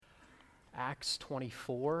Acts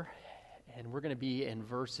 24, and we're going to be in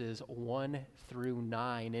verses 1 through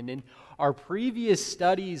 9. And in our previous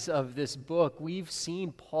studies of this book, we've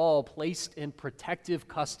seen Paul placed in protective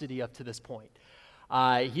custody up to this point.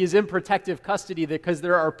 He is in protective custody because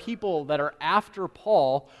there are people that are after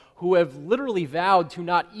Paul who have literally vowed to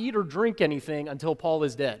not eat or drink anything until Paul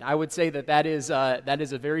is dead. I would say that is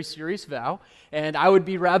a very serious vow, and I would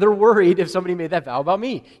be rather worried if somebody made that vow about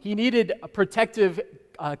me. He needed a protective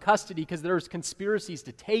custody because there's conspiracies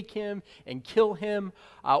to take him and kill him.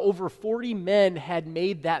 Over 40 men had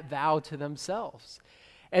made that vow to themselves.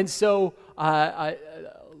 And so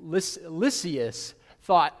Lysias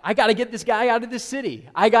thought, I got to get this guy out of this city.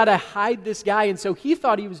 I got to hide this guy. And so he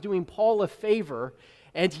thought he was doing Paul a favor,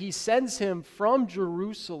 and he sends him from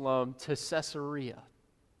Jerusalem to Caesarea,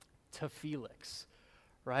 to Felix,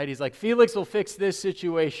 right? He's like, Felix will fix this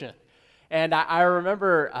situation. And I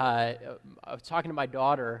remember I was talking to my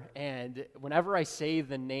daughter, and whenever I say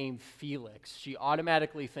the name Felix, she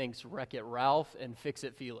automatically thinks Wreck-It Ralph and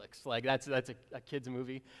Fix-It Felix. Like, that's a kid's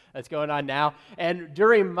movie that's going on now. And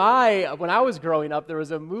when I was growing up, there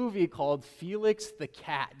was a movie called Felix the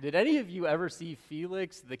Cat. Did any of you ever see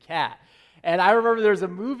Felix the Cat? And I remember there was a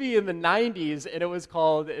movie in the 90s, and it was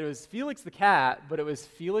Felix the Cat, but it was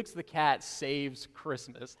Felix the Cat Saves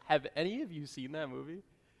Christmas. Have any of you seen that movie?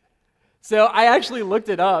 So I actually looked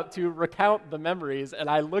it up to recount the memories, and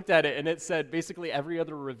I looked at it, and it said basically every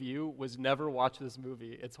other review was never watch this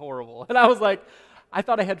movie. It's horrible. And I was like, I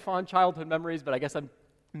thought I had fond childhood memories, but I guess I'm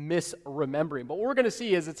misremembering. But what we're going to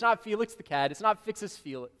see is it's not Felix the Cat. It's not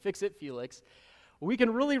Fix-It Felix. We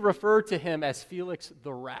can really refer to him as Felix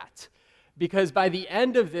the Rat, because by the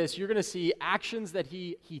end of this, you're going to see actions that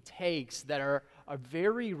he takes that are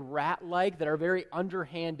very rat-like, that are very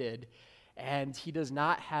underhanded, and he does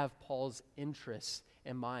not have Paul's interests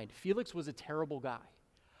in mind. Felix was a terrible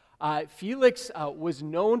guy. Felix was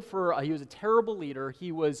known he was a terrible leader.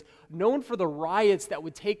 He was known for the riots that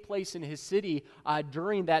would take place in his city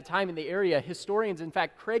during that time in the area. Historians, in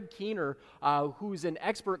fact, Craig Keener, who's an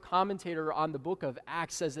expert commentator on the book of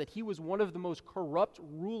Acts, says that he was one of the most corrupt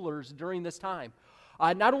rulers during this time.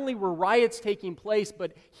 Not only were riots taking place,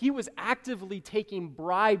 but he was actively taking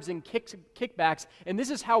bribes and kickbacks, and this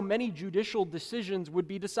is how many judicial decisions would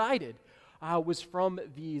be decided, was from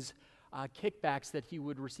these kickbacks that he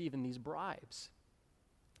would receive in these bribes.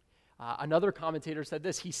 Another commentator said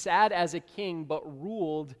this: he sat as a king, but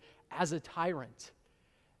ruled as a tyrant.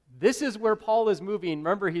 This is where Paul is moving.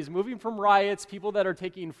 Remember, he's moving from riots, people that are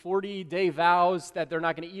taking 40-day vows that they're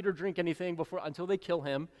not going to eat or drink anything until they kill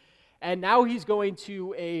him. And now he's going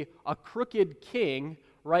to a crooked king,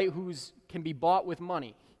 right, can be bought with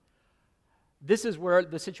money. This is where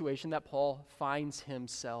the situation that Paul finds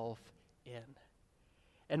himself in.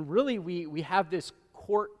 And really, we have this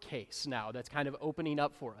court case now that's kind of opening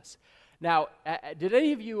up for us. Now, did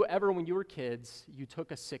any of you ever, when you were kids, you took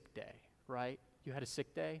a sick day, right? You had a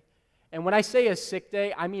sick day? And when I say a sick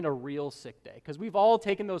day, I mean a real sick day, because we've all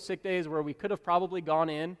taken those sick days where we could have probably gone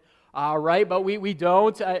in, right, but we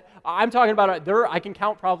don't. I'm talking about, I can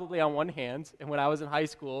count probably on one hand, and when I was in high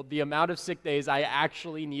school, the amount of sick days I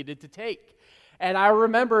actually needed to take. And I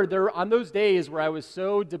remember on those days where I was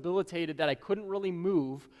so debilitated that I couldn't really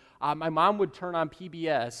move, my mom would turn on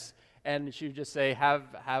PBS, and she would just say,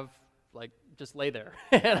 just lay there.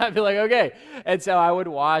 And I'd be like, okay. And so I would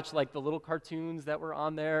watch like the little cartoons that were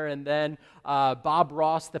on there, and then Bob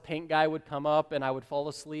Ross, the paint guy, would come up, and I would fall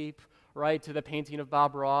asleep, right, to the painting of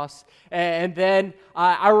Bob Ross. And then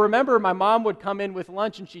I remember my mom would come in with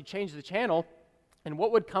lunch, and she'd change the channel, and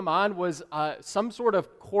what would come on was some sort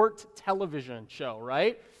of court television show,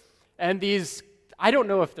 right? And these, I don't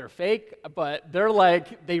know if they're fake, but they're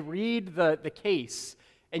like, they read the case,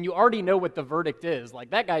 and you already know what the verdict is.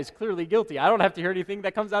 Like, that guy's clearly guilty. I don't have to hear anything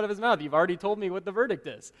that comes out of his mouth. You've already told me what the verdict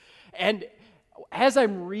is. And as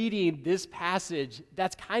I'm reading this passage,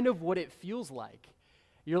 that's kind of what it feels like.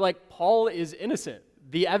 You're like, Paul is innocent.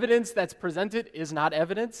 The evidence that's presented is not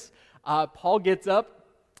evidence. Paul gets up,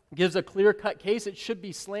 gives a clear-cut case. It should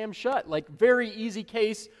be slammed shut, like very easy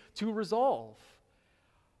case to resolve.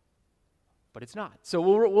 But it's not. So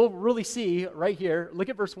we'll really see right here. Look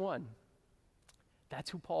at verse 1. That's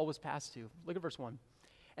who Paul was passed to. Look at verse 1.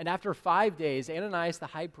 And after 5 days, Ananias the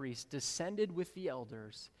high priest descended with the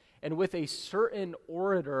elders and with a certain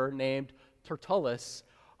orator named Tertullus,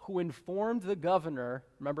 who informed the governor,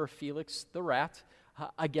 remember Felix the Rat,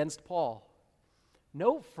 against Paul.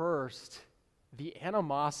 Note first the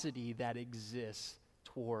animosity that exists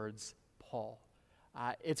towards Paul.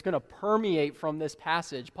 It's going to permeate from this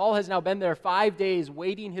passage. Paul has now been there 5 days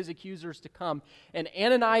waiting his accusers to come, and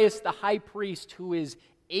Ananias the high priest, who is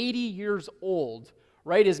 80 years old,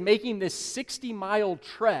 right, is making this 60-mile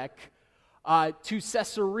trek to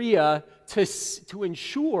Caesarea to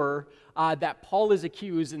ensure that Paul is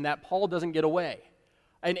accused and that Paul doesn't get away.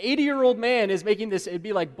 An 80-year-old man is making this, it'd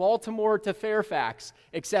be like Baltimore to Fairfax,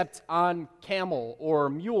 except on camel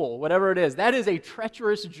or mule, whatever it is. That is a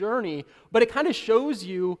treacherous journey, but it kind of shows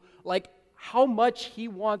you like how much he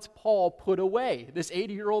wants Paul put away. This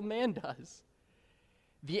 80-year-old man does.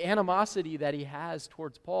 The animosity that he has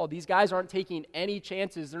towards Paul. These guys aren't taking any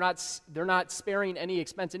chances. They're not sparing any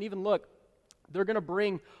expense. And even look, they're going to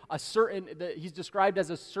bring he's described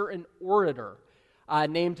as a certain orator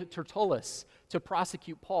named Tertullus to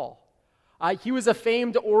prosecute Paul. He was a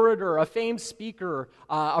famed orator, a famed speaker,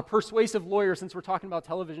 a persuasive lawyer. Since we're talking about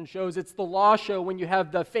television shows, it's the law show when you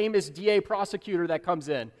have the famous DA prosecutor that comes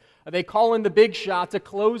in. They call in the big shot to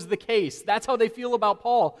close the case. That's how they feel about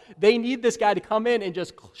Paul. They need this guy to come in and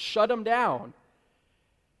just shut him down.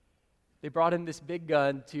 They brought in this big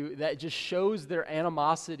gun that just shows their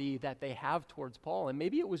animosity that they have towards Paul. And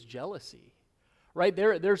maybe it was jealousy. Right?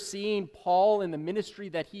 They're seeing Paul and the ministry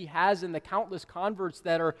that he has and the countless converts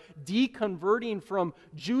that are deconverting from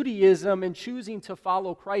Judaism and choosing to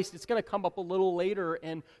follow Christ. It's going to come up a little later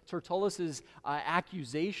in Tertullus's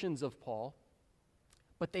accusations of Paul.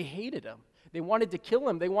 But they hated him. They wanted to kill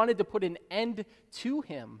him. They wanted to put an end to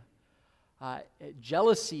him.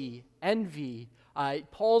 Jealousy, envy.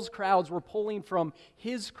 Paul's crowds were pulling from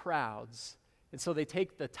his crowds. And so they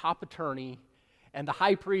take the top attorney, and the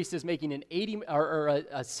high priest is making an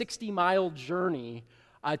 60-mile journey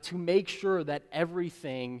to make sure that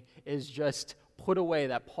everything is just put away,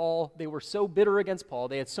 that Paul, they were so bitter against Paul,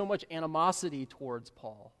 they had so much animosity towards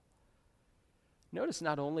Paul. Notice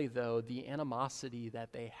not only, though, the animosity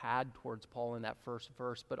that they had towards Paul in that first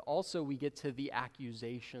verse, but also we get to the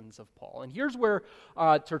accusations of Paul. And here's where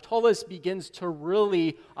Tertullus begins to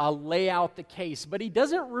really lay out the case, but he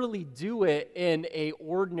doesn't really do it in an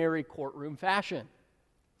ordinary courtroom fashion.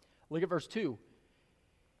 Look at verse 2.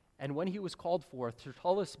 And when he was called forth,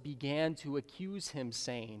 Tertullus began to accuse him,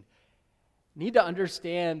 saying, need to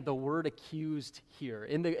understand the word accused here.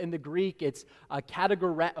 In the Greek, it's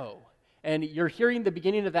kategoreo. And you're hearing the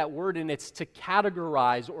beginning of that word, and it's to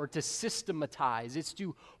categorize or to systematize. It's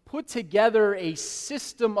to put together a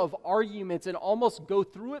system of arguments and almost go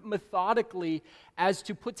through it methodically as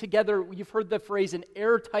to put together, you've heard the phrase, an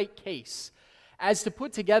airtight case. As to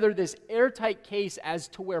put together this airtight case as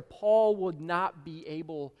to where Paul would not be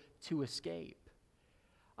able to escape.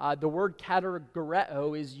 The word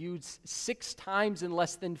kategoreo is used 6 times in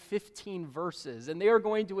less than 15 verses, and they are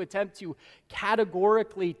going to attempt to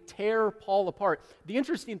categorically tear Paul apart. The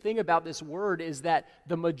interesting thing about this word is that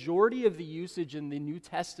the majority of the usage in the New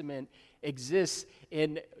Testament exists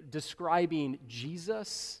in describing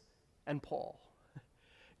Jesus and Paul.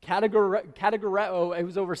 Kategoreo, it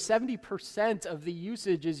was over 70% of the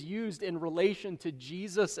usage is used in relation to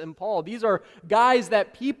Jesus and Paul. These are guys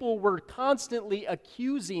that people were constantly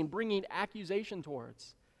accusing, bringing accusation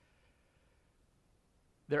towards.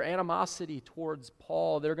 Their animosity towards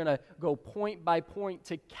Paul, they're going to go point by point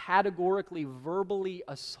to categorically, verbally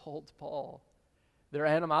assault Paul. Their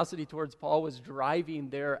animosity towards Paul was driving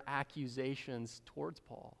their accusations towards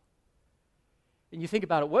Paul. And you think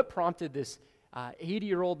about it, what prompted this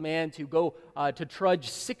 80-year-old man to go to trudge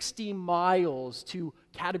 60 miles to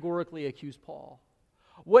categorically accuse Paul?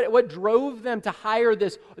 What drove them to hire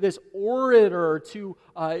this orator to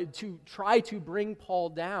try to bring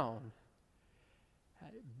Paul down?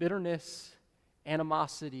 Bitterness,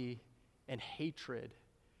 animosity, and hatred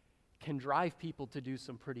can drive people to do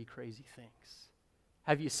some pretty crazy things.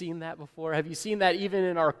 Have you seen that before? Have you seen that even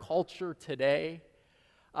in our culture today?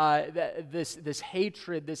 This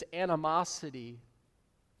hatred, this animosity.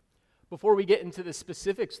 Before we get into the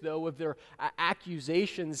specifics, though, of their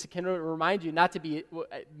accusations, can I remind you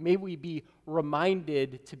may we be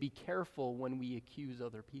reminded to be careful when we accuse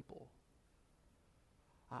other people.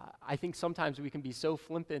 I think sometimes we can be so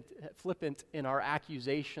flippant in our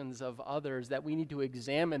accusations of others that we need to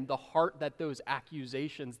examine the heart that those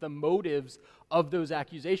accusations, the motives of those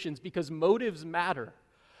accusations, because motives matter.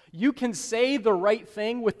 You can say the right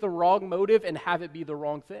thing with the wrong motive and have it be the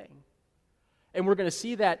wrong thing. And we're going to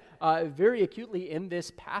see that very acutely in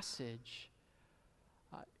this passage.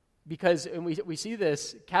 Because, and we see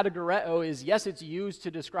this, kategoreo is, yes, it's used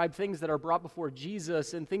to describe things that are brought before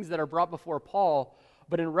Jesus and things that are brought before Paul.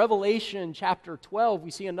 But in Revelation chapter 12,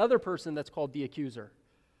 we see another person that's called the accuser.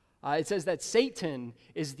 It says that Satan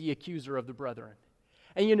is the accuser of the brethren.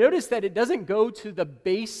 And you notice that it doesn't go to the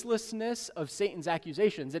baselessness of Satan's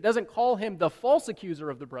accusations. It doesn't call him the false accuser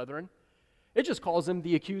of the brethren. It just calls him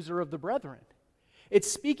the accuser of the brethren.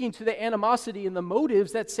 It's speaking to the animosity and the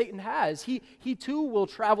motives that Satan has. He too will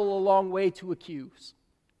travel a long way to accuse.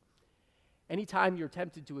 Anytime you're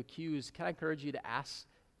tempted to accuse, can I encourage you to ask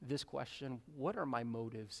this question: what are my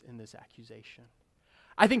motives in this accusation?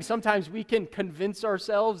 I think sometimes we can convince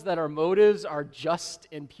ourselves that our motives are just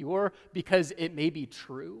and pure because it may be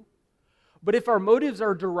true. But if our motives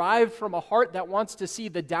are derived from a heart that wants to see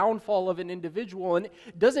the downfall of an individual and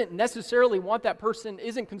doesn't necessarily want that person,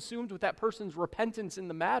 isn't consumed with that person's repentance in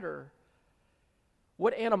the matter,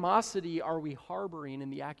 what animosity are we harboring in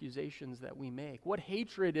the accusations that we make? What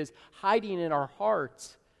hatred is hiding in our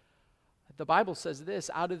hearts? The Bible says this: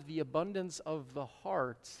 out of the abundance of the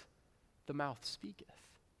heart, the mouth speaketh.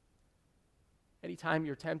 Anytime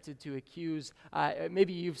you're tempted to accuse,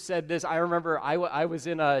 maybe you've said this. I remember I was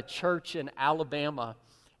in a church in Alabama,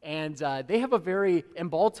 and they have a very, in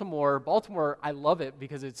Baltimore, I love it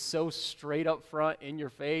because it's so straight up front in your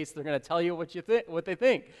face. They're going to tell you what they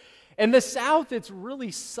think. In the South, it's really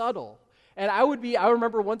subtle. And I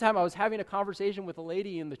remember one time I was having a conversation with a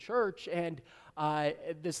lady in the church, and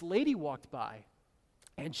this lady walked by,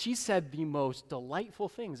 and she said the most delightful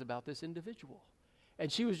things about this individual.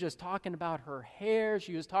 And she was just talking about her hair.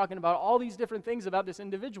 She was talking about all these different things about this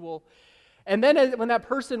individual. And then when that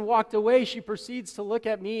person walked away, she proceeds to look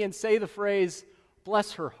at me and say the phrase,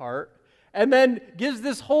 "Bless her heart," and then gives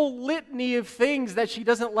this whole litany of things that she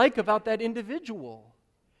doesn't like about that individual.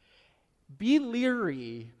 Be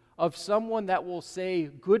leery of someone that will say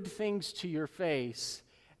good things to your face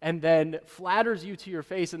and then flatters you to your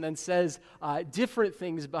face and then says different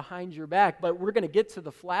things behind your back. But we're going to get to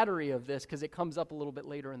the flattery of this because it comes up a little bit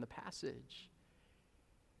later in the passage.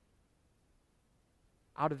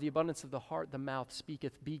 Out of the abundance of the heart, the mouth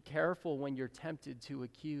speaketh. Be careful when you're tempted to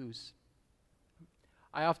accuse.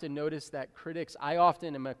 I often notice that I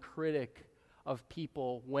often am a critic of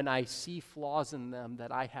people when I see flaws in them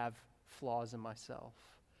that I have flaws in myself.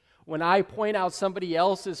 When I point out somebody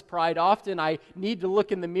else's pride, often I need to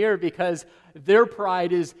look in the mirror because their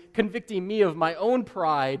pride is convicting me of my own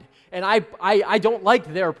pride, and I don't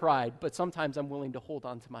like their pride, but sometimes I'm willing to hold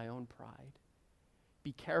on to my own pride.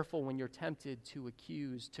 Be careful when you're tempted to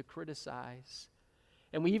accuse, to criticize.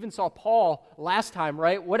 And we even saw Paul last time,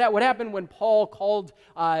 right? What happened when Paul called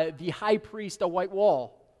the high priest a white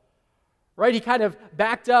wall? Right, he kind of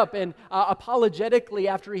backed up and apologetically,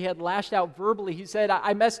 after he had lashed out verbally, he said,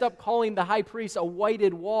 I messed up calling the high priest a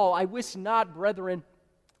whited wall. I wist not, brethren,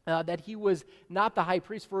 that he was not the high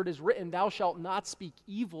priest, for it is written, thou shalt not speak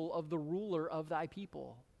evil of the ruler of thy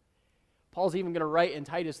people. Paul's even going to write in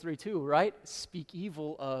Titus 3:2, right? Speak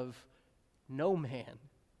evil of no man.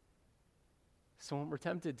 So when we're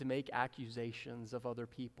tempted to make accusations of other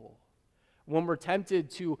people, when we're tempted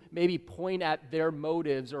to maybe point at their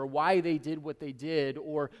motives or why they did what they did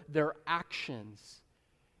or their actions,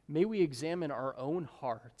 may we examine our own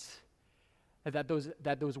hearts that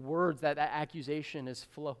those words, that accusation is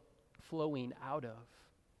flowing out of.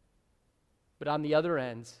 But on the other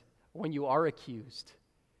end, when you are accused,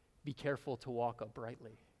 be careful to walk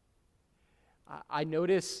uprightly. I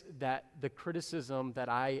notice that the criticism that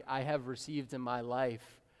I have received in my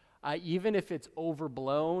life, even if it's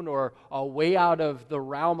overblown or way out of the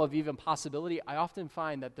realm of even possibility, I often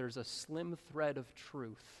find that there's a slim thread of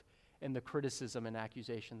truth in the criticism and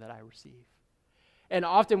accusation that I receive. And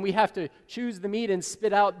often we have to choose the meat and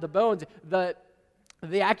spit out the bones. The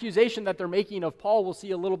accusation that they're making of Paul, we'll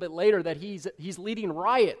see a little bit later, that he's leading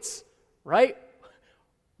riots, right?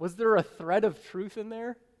 Was there a thread of truth in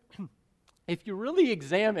there? If you really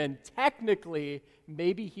examine, technically,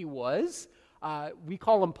 maybe he was. We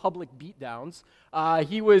call them public beatdowns.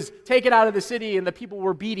 He was taken out of the city and the people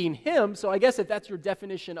were beating him, so I guess if that's your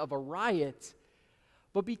definition of a riot.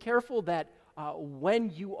 But be careful that when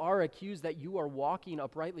you are accused that you are walking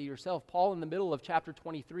uprightly yourself. Paul, in the middle of chapter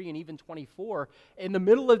 23 and even 24, in the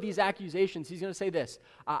middle of these accusations, he's going to say this,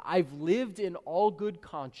 I've lived in all good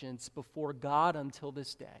conscience before God until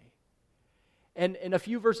this day. And a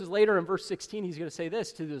few verses later, in verse 16, he's going to say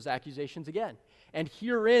this to those accusations again. And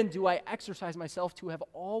herein do I exercise myself to have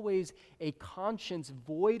always a conscience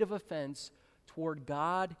void of offense toward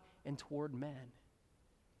God and toward men.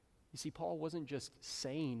 You see, Paul wasn't just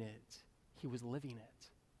saying it, he was living it.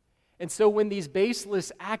 And so when these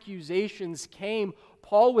baseless accusations came,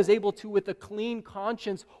 Paul was able to, with a clean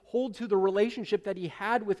conscience, hold to the relationship that he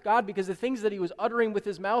had with God, because the things that he was uttering with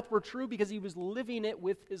his mouth were true because he was living it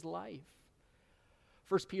with his life.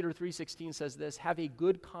 1 Peter 3:16 says this, have a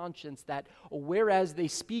good conscience, that whereas they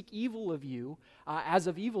speak evil of you as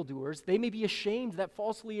of evildoers, they may be ashamed that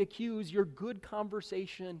falsely accuse your good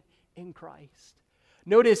conversation in Christ.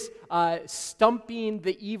 Notice stumping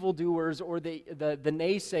the evildoers or the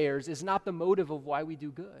naysayers is not the motive of why we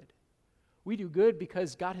do good. We do good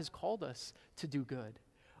because God has called us to do good.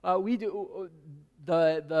 The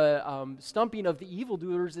stumping of the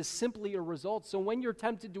evildoers is simply a result. So when you're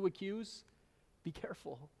tempted to accuse, be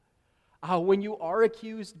careful. When you are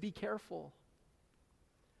accused, be careful.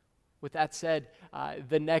 With that said,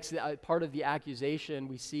 the next part of the accusation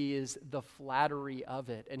we see is the flattery of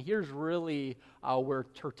it. And here's really where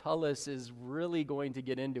Tertullus is really going to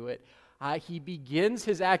get into it. He begins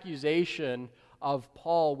his accusation of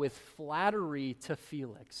Paul with flattery to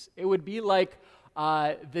Felix. It would be like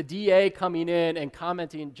the DA coming in and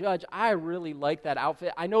commenting, "Judge, I really like that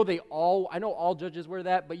outfit. I know all judges wear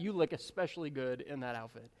that, but you look especially good in that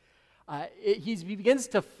outfit." He begins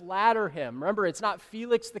to flatter him. Remember, it's not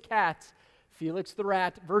Felix the cat, Felix the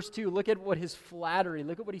rat. Verse 2, look at what his flattery,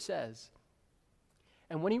 look at what he says.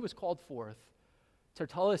 "And when he was called forth,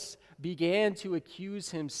 Tertullus began to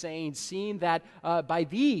accuse him, saying, 'Seeing that by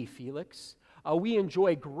thee, Felix, we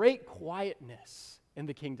enjoy great quietness in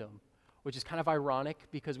the kingdom,'" which is kind of ironic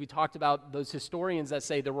because we talked about those historians that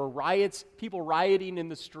say there were riots, people rioting in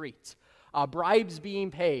the streets. Bribes being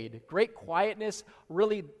paid, great quietness.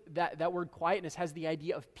 Really, that word quietness has the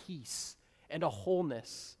idea of peace and a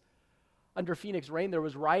wholeness. Under Phoenix's reign, there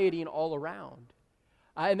was rioting all around.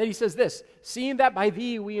 And then he says this, "Seeing that by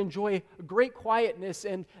thee we enjoy great quietness,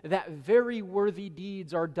 and that very worthy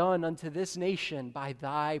deeds are done unto this nation by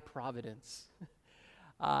thy providence."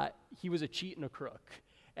 He was a cheat and a crook.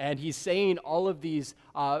 And he's saying all of these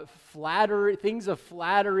things of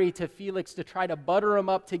flattery to Felix to try to butter him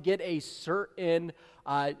up to get a certain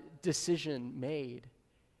decision made.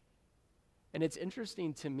 And it's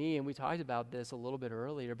interesting to me, and we talked about this a little bit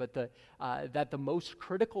earlier, but that the most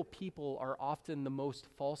critical people are often the most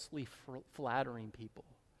falsely flattering people.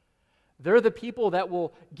 They're the people that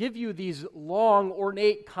will give you these long,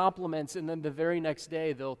 ornate compliments, and then the very next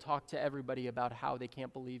day they'll talk to everybody about how they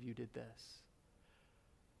can't believe you did this.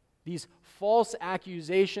 These false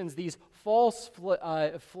accusations, these false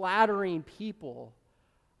flattering people,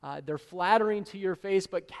 they're flattering to your face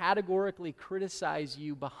but categorically criticize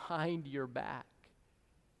you behind your back.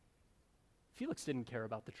 Felix didn't care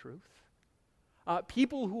about the truth.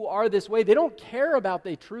 People who are this way, they don't care about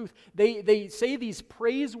the truth. They say these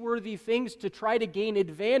praiseworthy things to try to gain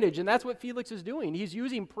advantage, and that's what Felix is doing. He's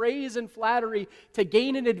using praise and flattery to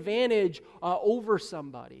gain an advantage over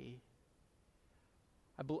somebody.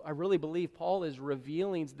 I really believe Paul is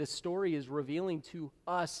revealing, this story is revealing to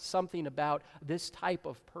us something about this type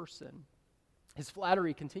of person. His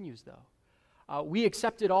flattery continues, though. "We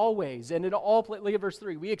accept it always, and in all places," look at verse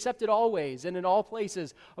 3, "we accept it always, and in all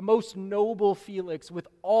places, a most noble Felix, with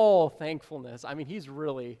all thankfulness." I mean, he's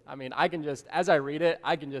really, I can just, as I read it,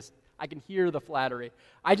 I can hear the flattery.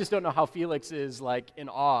 I just don't know how Felix is like in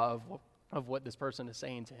awe of what this person is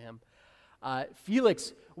saying to him.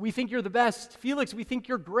 "Felix, we think you're the best. Felix, we think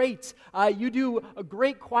you're great. You do a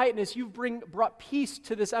great quietness. You've brought peace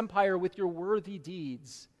to this empire with your worthy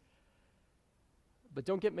deeds." But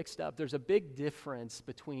don't get mixed up. There's a big difference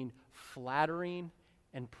between flattering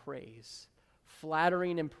and praise.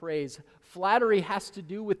 Flattering and praise. Flattery has to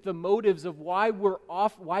do with the motives of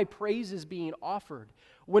why praise is being offered.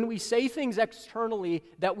 When we say things externally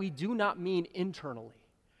that we do not mean internally.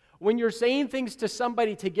 When you're saying things to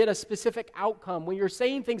somebody to get a specific outcome, when you're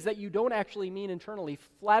saying things that you don't actually mean internally,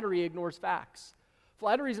 flattery ignores facts.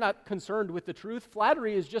 Flattery is not concerned with the truth.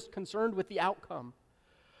 Flattery is just concerned with the outcome.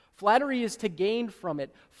 Flattery is to gain from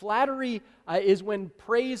it. Flattery is when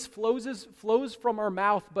praise flows from our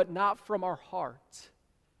mouth but not from our heart.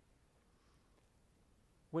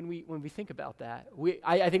 When we think about that,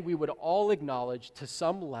 I think we would all acknowledge to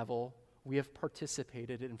some level we have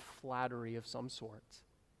participated in flattery of some sort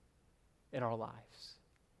in our lives,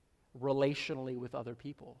 relationally with other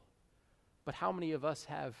people. But how many of us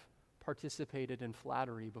have participated in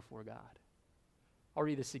flattery before God? I'll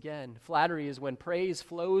read this again. Flattery is when praise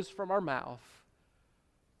flows from our mouth,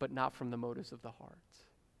 but not from the motives of the heart.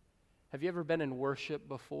 Have you ever been in worship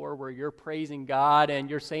before where you're praising God and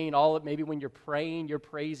you're saying maybe when you're praying, you're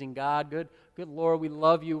praising God. Good Lord, we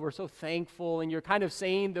love you. We're so thankful. And you're kind of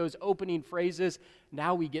saying those opening phrases.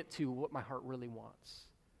 Now we get to what my heart really wants.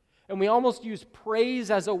 And we almost use praise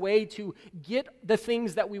as a way to get the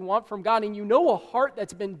things that we want from God. And you know a heart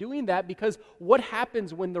that's been doing that, because what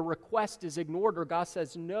happens when the request is ignored or God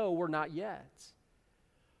says, no, we're not yet?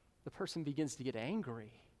 The person begins to get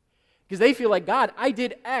angry because they feel like, God, I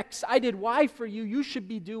did X, I did Y for you. You should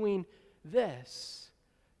be doing this.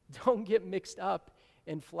 Don't get mixed up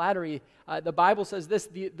in flattery. The Bible says this,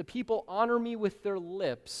 the people honor me with their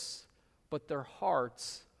lips, but their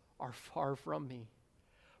hearts are far from me.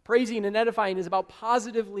 Praising and edifying is about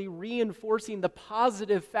positively reinforcing the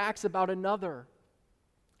positive facts about another.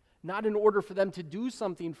 Not in order for them to do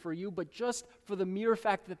something for you, but just for the mere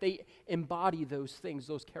fact that they embody those things,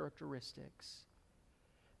 those characteristics.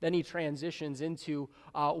 Then he transitions into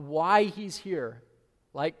why he's here,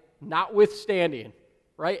 like notwithstanding,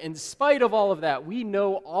 right? In spite of all of that, we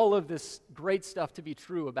know all of this great stuff to be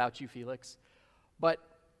true about you, Felix. But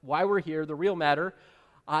why we're here, the real matter,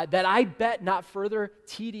 that I bet not further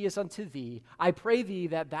tedious unto thee, I pray thee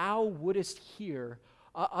that thou wouldest hear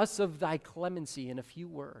us of thy clemency in a few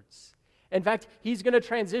words. In fact, he's going to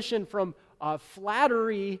transition from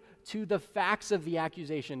flattery to the facts of the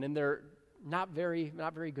accusation, and they're not very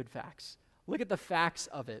good facts. Look at the facts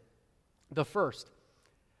of it. The first,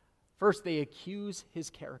 they accuse his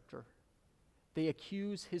character. They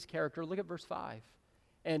accuse his character. Look at verse 5.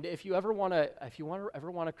 And if you ever want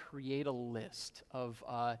to create a list of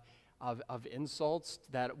insults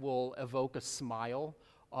that will evoke a smile,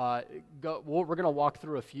 we're going to walk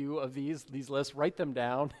through a few of these lists, write them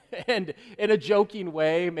down, and in a joking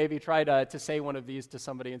way, maybe try to say one of these to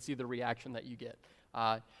somebody and see the reaction that you get.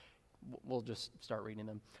 We'll just start reading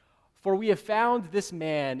them. For we have found this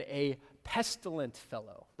man a pestilent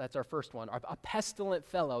fellow. That's our first one, a pestilent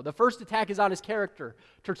fellow. The first attack is on his character.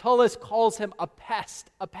 Tertullus calls him a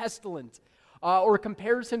pestilent, or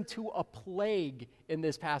compares him to a plague in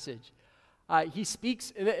this passage. He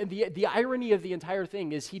speaks, the irony of the entire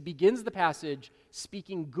thing is he begins the passage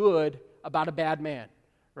speaking good about a bad man,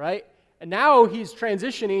 right? And now he's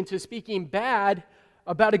transitioning to speaking bad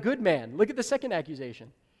about a good man. Look at the second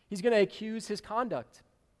accusation. He's going to accuse his conduct.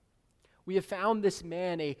 We have found this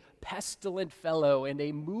man a pestilent fellow and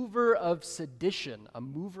a mover of sedition,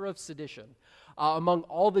 among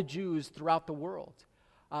all the Jews throughout the world.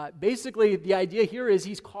 Basically, the idea here is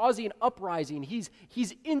he's causing uprising.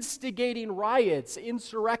 He's instigating riots,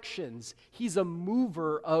 insurrections. He's a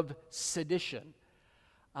mover of sedition.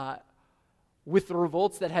 With the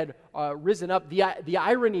revolts that had risen up, the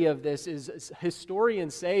irony of this is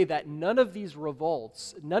historians say that none of these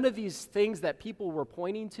revolts, none of these things that people were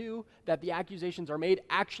pointing to, that the accusations are made,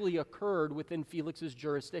 actually occurred within Felix's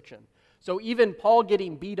jurisdiction. So even Paul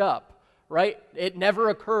getting beat up, right, it never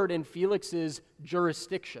occurred in Felix's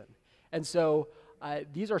jurisdiction. And so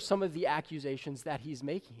these are some of the accusations that he's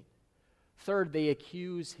making. Third, they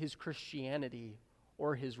accuse his Christianity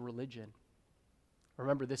or his religion.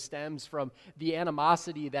 Remember, this stems from the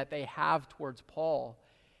animosity that they have towards Paul.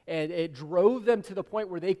 And it drove them to the point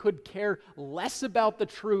where they could care less about the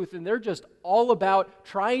truth, and they're just all about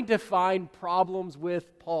trying to find problems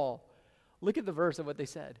with Paul. Look at the verse of what they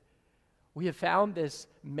said. We have found this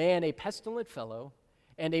man a pestilent fellow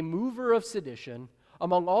and a mover of sedition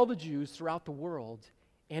among all the Jews throughout the world,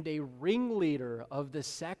 and a ringleader of the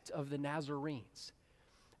sect of the Nazarenes.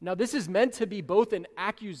 Now, this is meant to be both an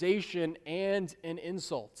accusation and an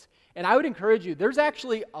insult. And I would encourage you, there's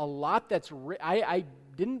actually a lot that's I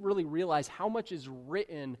didn't really realize how much is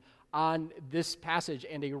written on this passage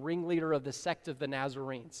and a ringleader of the sect of the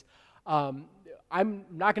Nazarenes. I'm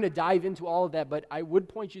not going to dive into all of that, but I would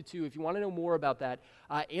point you to, if you want to know more about that,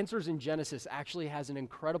 Answers in Genesis actually has an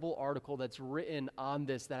incredible article that's written on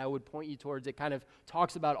this that I would point you towards. It kind of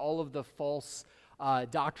talks about all of the false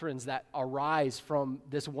doctrines that arise from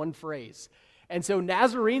this one phrase. And so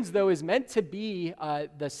Nazarenes, though, is meant to be,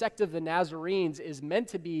 the sect of the Nazarenes is meant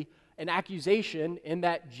to be an accusation in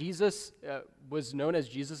that Jesus was known as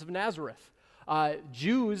Jesus of Nazareth.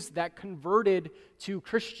 Jews that converted to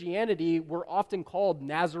Christianity were often called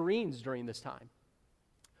Nazarenes during this time.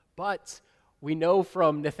 But we know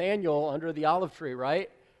from Nathanael under the olive tree,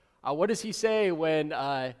 right? What does he say when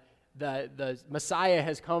the Messiah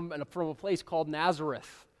has come from a place called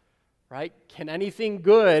Nazareth, right? Can anything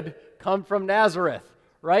good come from Nazareth,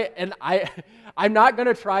 right? And I'm not going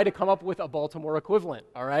to try to come up with a Baltimore equivalent,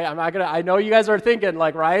 all right? I know you guys are thinking,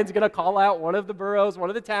 like, Ryan's going to call out one of the boroughs, one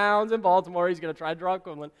of the towns in Baltimore. He's going to try to draw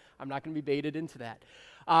equivalent. I'm not going to be baited into that.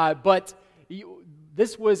 But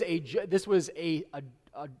this was a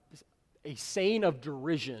saying of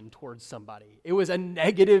derision towards somebody. It was a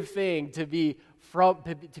negative thing to be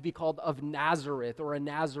called of Nazareth or a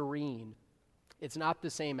Nazarene. It's not the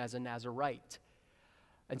same as a Nazarite.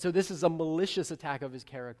 And so this is a malicious attack of his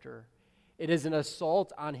character. It is an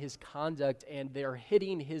assault on his conduct, and they're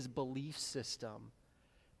hitting his belief system,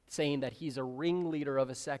 saying that he's a ringleader of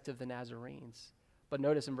a sect of the Nazarenes. But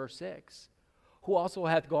notice in verse 6, who also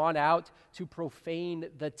hath gone out to profane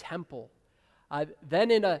the temple. Then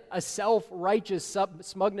in a self-righteous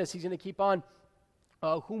smugness, he's going to keep on,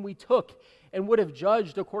 whom we took and would have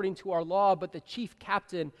judged according to our law, but the chief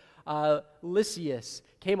captain Lysias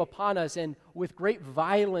came upon us and with great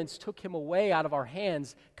violence took him away out of our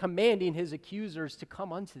hands, commanding his accusers to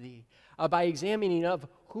come unto thee, by examining of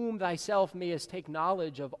whom thyself mayest take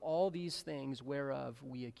knowledge of all these things whereof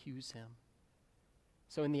we accuse him.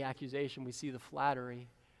 So in the accusation, we see the flattery,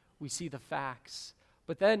 we see the facts,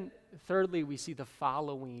 but then thirdly, we see the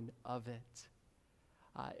following of it.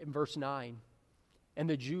 In verse 9, and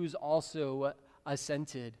the Jews also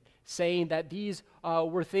assented, saying that these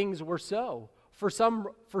things were so. For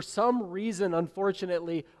some reason,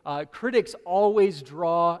 unfortunately, critics always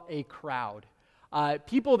draw a crowd.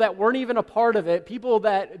 People that weren't even a part of it, people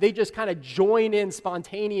that they just kind of join in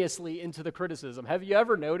spontaneously into the criticism. Have you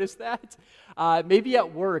ever noticed that? Maybe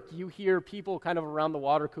at work, you hear people kind of around the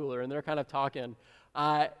water cooler, and they're kind of talking.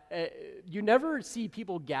 You never see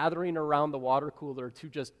people gathering around the water cooler to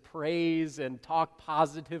just praise and talk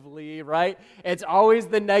positively, right? It's always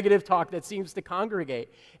the negative talk that seems to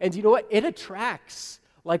congregate. And you know what? It attracts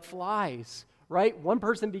like flies, right? One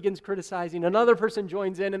person begins criticizing, another person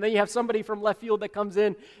joins in, and then you have somebody from left field that comes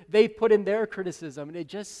in, they put in their criticism, and it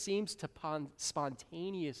just seems to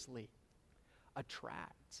spontaneously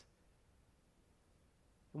attract.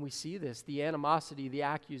 And we see this, the animosity, the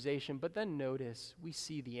accusation, but then notice, we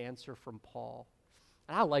see the answer from Paul.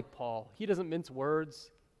 And I like Paul. He doesn't mince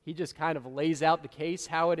words. He just kind of lays out the case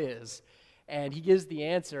how it is. And he gives the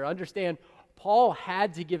answer. Understand, Paul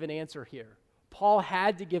had to give an answer here. Paul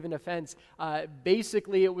had to give an offense.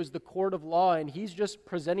 Basically, it was the court of law, and he's just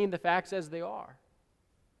presenting the facts as they are.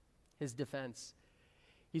 His defense.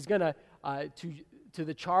 He's going to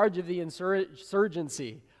the charge of the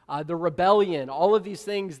insurgency, the rebellion, all of these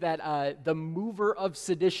things that the mover of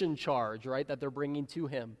sedition charge, right, that they're bringing to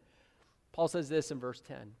him. Paul says this in verse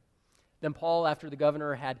 10. Then Paul, after the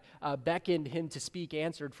governor had beckoned him to speak,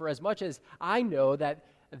 answered, For as much as I know that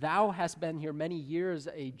thou hast been here many years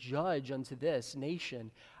a judge unto this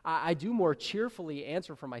nation, I do more cheerfully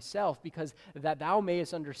answer for myself, because that thou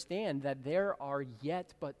mayest understand that there are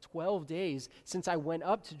yet but 12 days since I went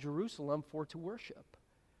up to Jerusalem for to worship.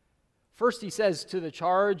 First, he says, to the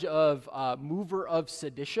charge of mover of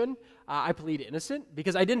sedition, I plead innocent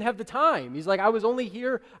because I didn't have the time. He's like, I was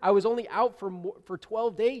only out for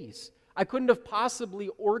 12 days. I couldn't have possibly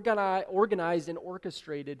organized and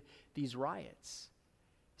orchestrated these riots.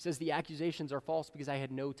 He says the accusations are false because I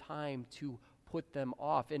had no time to put them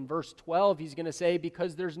off. In verse 12, he's going to say,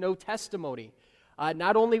 because there's no testimony.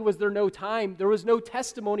 Not only was there no time, there was no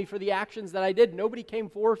testimony for the actions that I did. Nobody came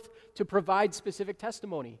forth to provide specific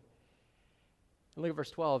testimony. Look at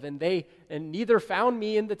verse 12. And neither found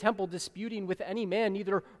me in the temple disputing with any man,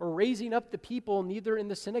 neither raising up the people, neither in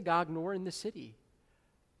the synagogue nor in the city.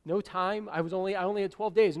 No time. I only had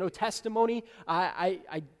 12 days. No testimony.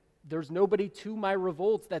 There's nobody to my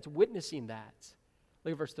revolts that's witnessing that.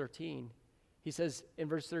 Look at verse 13. He says in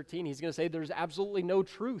verse 13, he's going to say there's absolutely no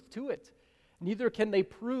truth to it. Neither can they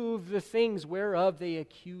prove the things whereof they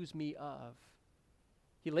accuse me of.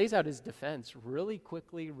 He lays out his defense really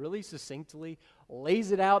quickly, really succinctly,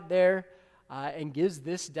 lays it out there, and gives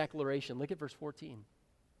this declaration. Look at verse 14.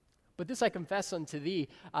 But this I confess unto thee,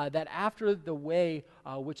 that after the way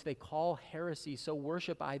which they call heresy, so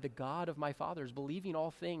worship I the God of my fathers, believing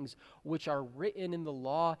all things which are written in the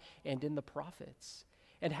law and in the prophets,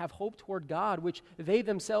 and have hope toward God, which they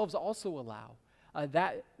themselves also allow,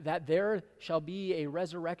 that there shall be a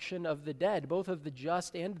resurrection of the dead, both of the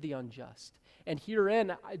just and the unjust. And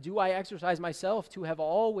herein do I exercise myself to have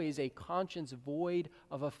always a conscience void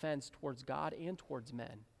of offense towards God and towards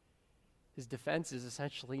men. His defense is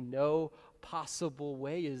essentially no possible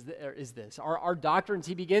way is this. Our doctrines,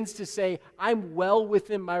 he begins to say, I'm well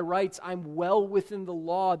within my rights. I'm well within the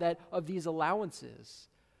law of these allowances.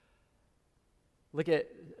 Look at,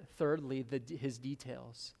 thirdly, his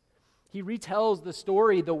details. He retells the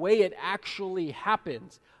story the way it actually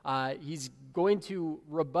happened. He's going to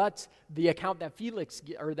rebut the account that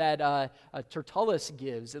Tertullus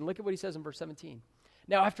gives. And look at what he says in verse 17.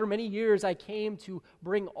 Now, after many years, I came to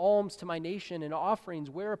bring alms to my nation and offerings,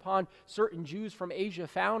 whereupon certain Jews from Asia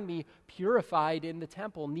found me purified in the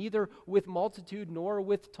temple, neither with multitude nor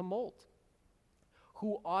with tumult,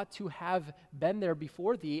 who ought to have been there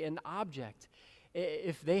before thee an object,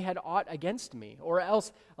 if they had aught against me. Or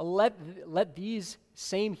else let these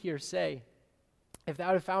same here say, if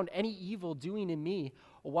thou had found any evil doing in me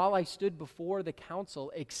while I stood before the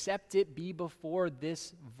council, except it be before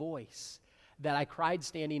this voice that I cried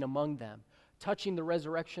standing among them, touching the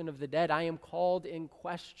resurrection of the dead, I am called in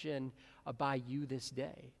question by you this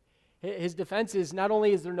day. His defense is not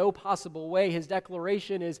only is there no possible way, his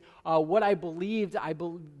declaration is what I believed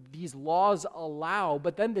these laws allow,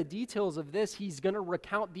 but then the details of this, he's going to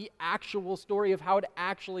recount the actual story of how it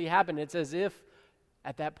actually happened. It's as if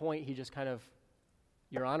at that point he just kind of,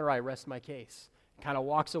 Your Honor, I rest my case, kind of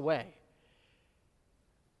walks away.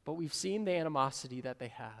 But we've seen the animosity that they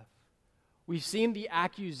have. We've seen the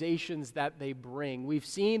accusations that they bring. We've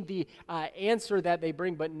seen the answer that they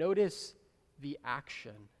bring, but notice the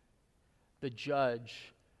action. The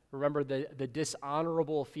judge, remember the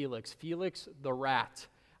dishonorable Felix the rat.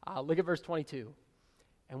 Look at verse 22.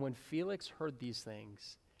 And when Felix heard these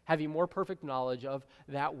things, having more perfect knowledge of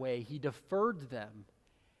that way, he deferred them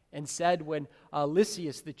and said, when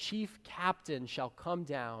Lysias, the chief captain, shall come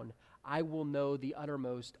down, I will know the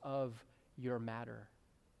uttermost of your matter.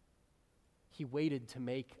 He waited to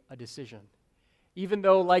make a decision. Even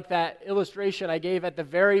though, like that illustration I gave at the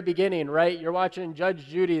very beginning, right? You're watching Judge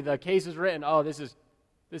Judy, the case is written. Oh, this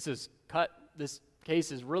is cut. This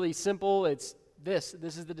case is really simple. It's this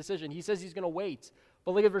is the decision. He says he's going to wait.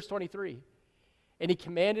 But look at verse 23. And he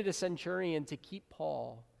commanded a centurion to keep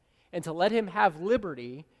Paul and to let him have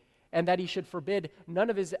liberty, and that he should forbid none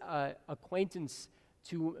of his acquaintance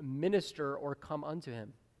to minister or come unto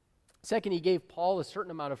him. Second, he gave Paul a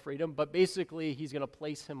certain amount of freedom, but basically he's going to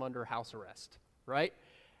place him under house arrest. Right?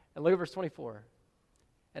 And look at verse 24.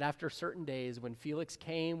 And after certain days, when Felix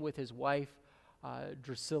came with his wife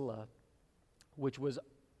Drusilla, which was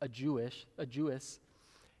a Jewess,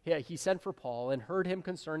 he sent for Paul and heard him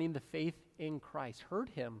concerning the faith in Christ.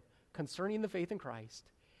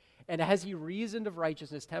 And as he reasoned of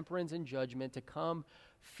righteousness, temperance, and judgment to come,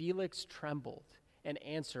 Felix trembled and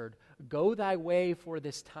answered, Go thy way for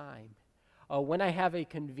this time. When I have a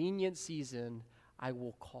convenient season, I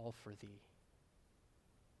will call for thee.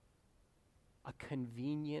 A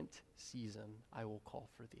convenient season I will call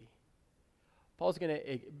for thee. Paul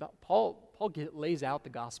lays out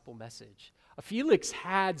the gospel message. Felix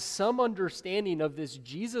had some understanding of this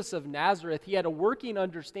Jesus of Nazareth. He had a working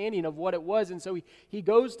understanding of what it was, and so he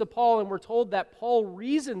goes to Paul, and we're told that Paul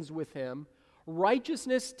reasons with him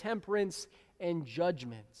righteousness, temperance, and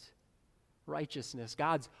judgment. Righteousness,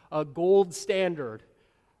 God's gold standard,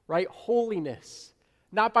 right? Holiness.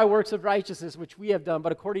 Not by works of righteousness, which we have done,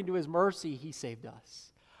 but according to his mercy, he saved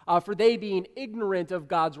us. For they, being ignorant of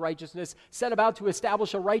God's righteousness, set about to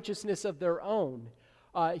establish a righteousness of their own.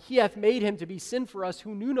 He hath made him to be sin for us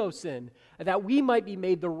who knew no sin, that we might be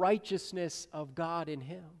made the righteousness of God in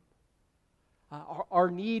him.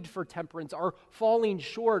 Our need for temperance, our falling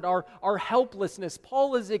short, our helplessness.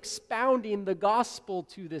 Paul is expounding the gospel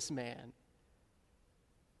to this man.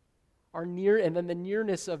 And then the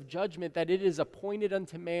nearness of judgment, that it is appointed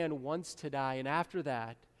unto man once to die, and after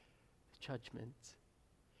that, judgment.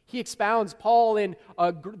 He expounds Paul in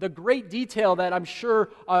the great detail that I'm sure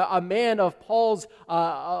a man of Paul's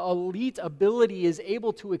elite ability is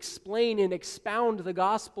able to explain and expound the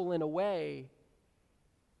gospel in a way.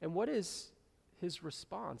 And what is his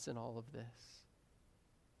response in all of this?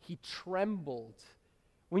 He trembled.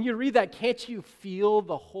 When you read that, can't you feel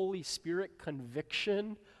the Holy Spirit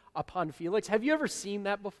conviction upon Felix? Have you ever seen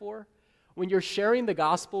that before? When you're sharing the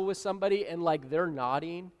gospel with somebody and like they're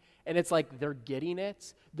nodding and it's like they're getting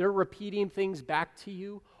it, they're repeating things back to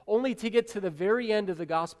you, only to get to the very end of the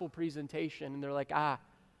gospel presentation and they're like,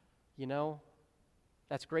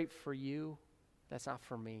 that's great for you, that's not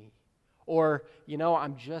for me. Or,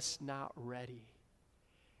 I'm just not ready.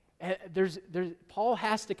 And Paul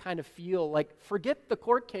has to kind of feel like, forget the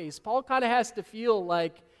court case, Paul kind of has to feel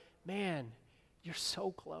like, man, you're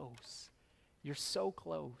so close. You're so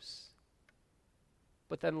close.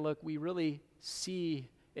 But then look, we really see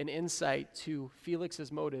an insight to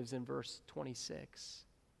Felix's motives in verse 26.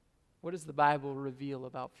 What does the Bible reveal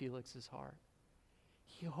about Felix's heart?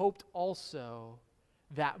 He hoped also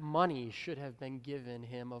that money should have been given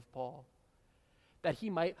him of Paul, that he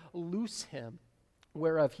might loose him,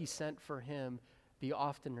 whereof he sent for him the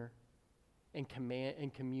oftener and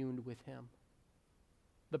communed with him.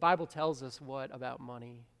 The Bible tells us what about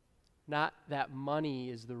money? Not that money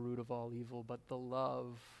is the root of all evil, but the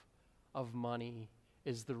love of money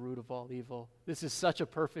is the root of all evil. This is such a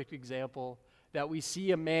perfect example that we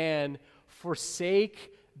see a man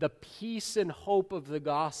forsake the peace and hope of the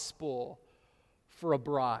gospel for a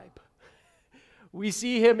bribe. We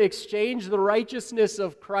see him exchange the righteousness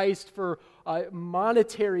of Christ for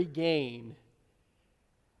monetary gain.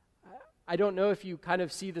 I don't know if you kind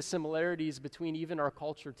of see the similarities between even our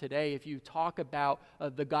culture today. If you talk about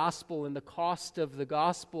the gospel and the cost of the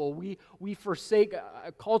gospel, we forsake,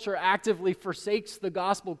 culture actively forsakes the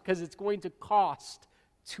gospel because it's going to cost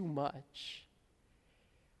too much.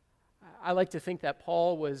 I like to think that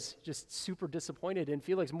Paul was just super disappointed in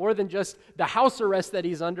Felix. More than just the house arrest that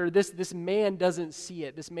he's under, this man doesn't see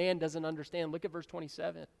it. This man doesn't understand. Look at verse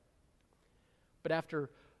 27. But after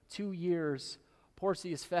 2 years,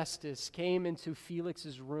 Porcius Festus came into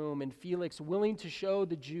Felix's room, and Felix, willing to show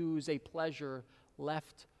the Jews a pleasure,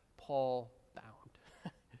 left Paul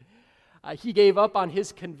bound. He gave up on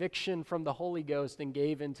his conviction from the Holy Ghost and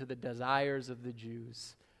gave into the desires of the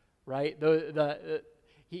Jews. Right?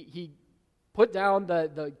 He put down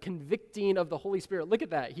the convicting of the Holy Spirit. Look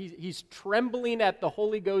at that. He's trembling at the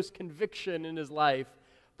Holy Ghost conviction in his life,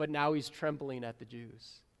 but now he's trembling at the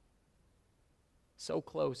Jews. So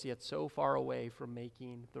close, yet so far away from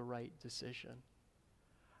making the right decision.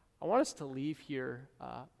 I want us to leave here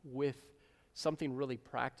with something really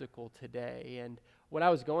practical today. And when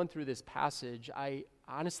I was going through this passage, I'm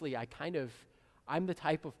the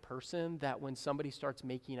type of person that when somebody starts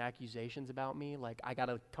making accusations about me, like I got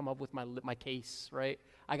to come up with my case, right?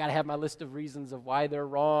 I got to have my list of reasons of why they're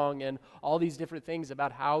wrong and all these different things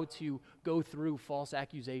about how to go through false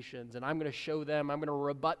accusations. And I'm going to show them, I'm going to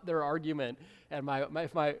rebut their argument. And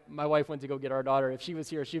if my wife went to go get our daughter, if she was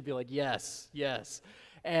here, she'd be like, yes.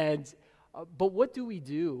 And but what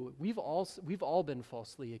do? We've all been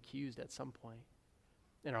falsely accused at some point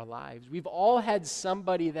in our lives. We've all had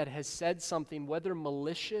somebody that has said something, whether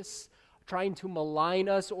malicious, trying to malign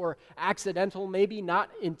us, or accidental, maybe not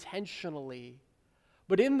intentionally.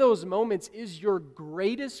 But in those moments, is your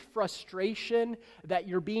greatest frustration that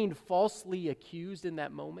you're being falsely accused in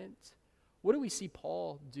that moment? What do we see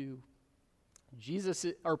Paul do?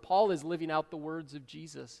 Paul is living out the words of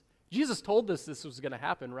Jesus. Jesus told us this was going to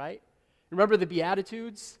happen, right? Remember the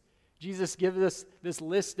Beatitudes? Jesus gives us this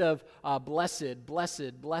list of blessed,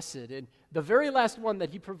 blessed, blessed. And the very last one that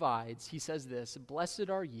he provides, he says this: "Blessed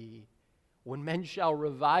are ye when men shall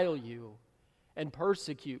revile you and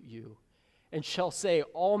persecute you, and shall say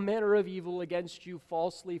all manner of evil against you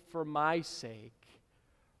falsely for my sake.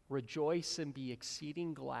 Rejoice and be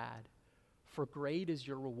exceeding glad, for great is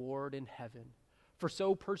your reward in heaven. For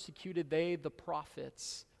so persecuted they the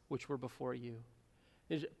prophets which were before you."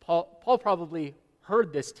 Paul probably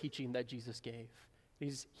heard this teaching that Jesus gave.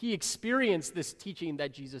 He experienced this teaching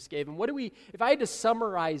that Jesus gave. And if I had to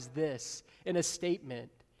summarize this in a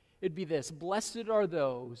statement, it'd be this: blessed are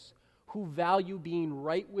those who value being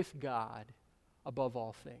right with God above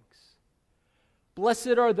all things.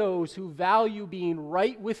 Blessed are those who value being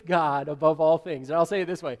right with God above all things. And I'll say it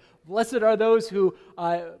this way: blessed are those who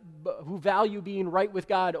value being right with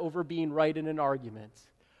God over being right in an argument.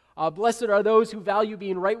 Blessed are those who value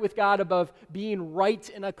being right with God above being right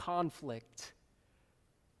in a conflict.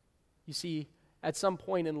 You see, at some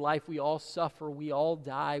point in life, we all suffer, we all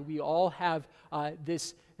die, we all have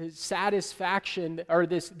this satisfaction or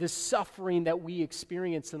this suffering that we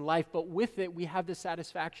experience in life, but with it, we have the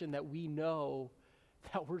satisfaction that we know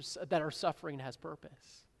that our suffering has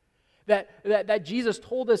purpose. That Jesus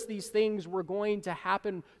told us these things were going to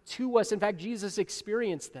happen to us. In fact, Jesus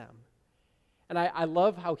experienced them. And I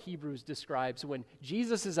love how Hebrews describes when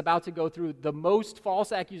Jesus is about to go through the most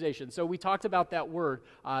false accusations. So we talked about that word,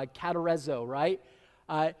 katarezo, right?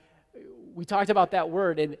 We talked about that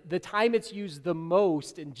word, and the time it's used the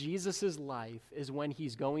most in Jesus' life is when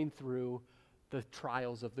he's going through the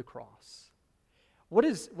trials of the cross. What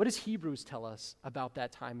does Hebrews tell us about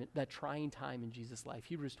that time, that trying time in Jesus' life?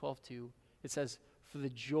 Hebrews 12:2, it says, "For the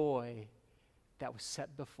joy that was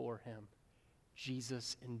set before him,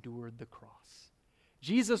 Jesus endured the cross."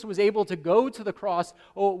 Jesus was able to go to the cross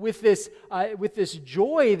with this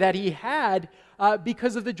joy that he had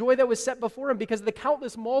because of the joy that was set before him, because of the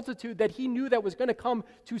countless multitude that he knew that was going to come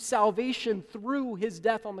to salvation through his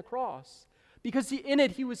death on the cross. Because in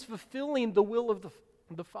it, he was fulfilling the will of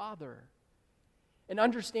the Father. And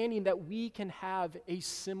understanding that we can have a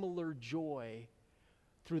similar joy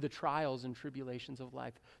through the trials and tribulations of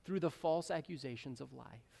life, through the false accusations of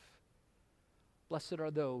life. Blessed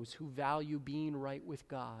are those who value being right with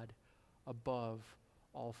God above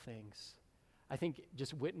all things. I think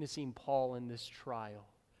just witnessing Paul in this trial,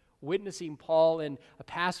 witnessing Paul and a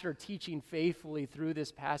pastor teaching faithfully through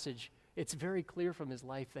this passage, it's very clear from his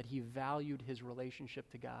life that he valued his relationship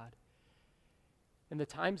to God. In the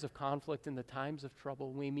times of conflict, in the times of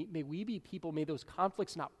trouble, may we be people, may those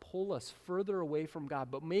conflicts not pull us further away from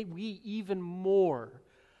God, but may we even more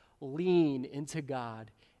lean into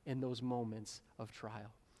God in those moments of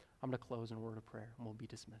trial. I'm going to close in a word of prayer, and we'll be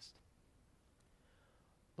dismissed.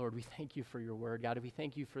 Lord, we thank you for your word. God, we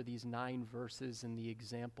thank you for these 9 verses and the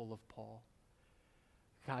example of Paul.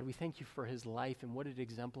 God, we thank you for his life and what it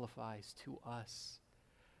exemplifies to us.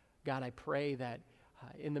 God, I pray that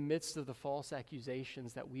in the midst of the false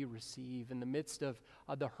accusations that we receive, in the midst of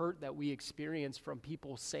the hurt that we experience from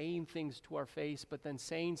people saying things to our face, but then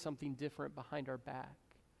saying something different behind our back.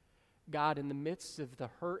 God, in the midst of the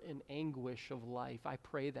hurt and anguish of life, I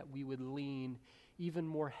pray that we would lean even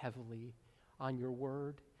more heavily on your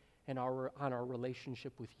word and on our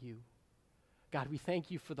relationship with you. God, we thank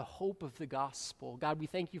you for the hope of the gospel. God, we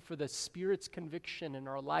thank you for the Spirit's conviction in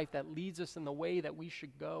our life that leads us in the way that we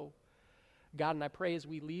should go. God, and I pray as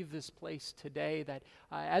we leave this place today that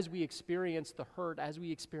as we experience the hurt, as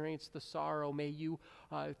we experience the sorrow, may you,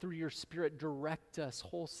 through your Spirit, direct us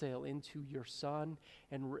wholesale into your Son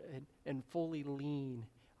and fully lean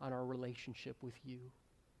on our relationship with you.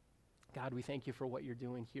 God, we thank you for what you're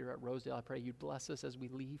doing here at Rosedale. I pray you bless us as we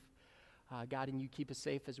leave. God, and you keep us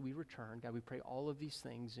safe as we return. God, we pray all of these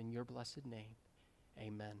things in your blessed name.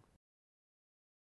 Amen.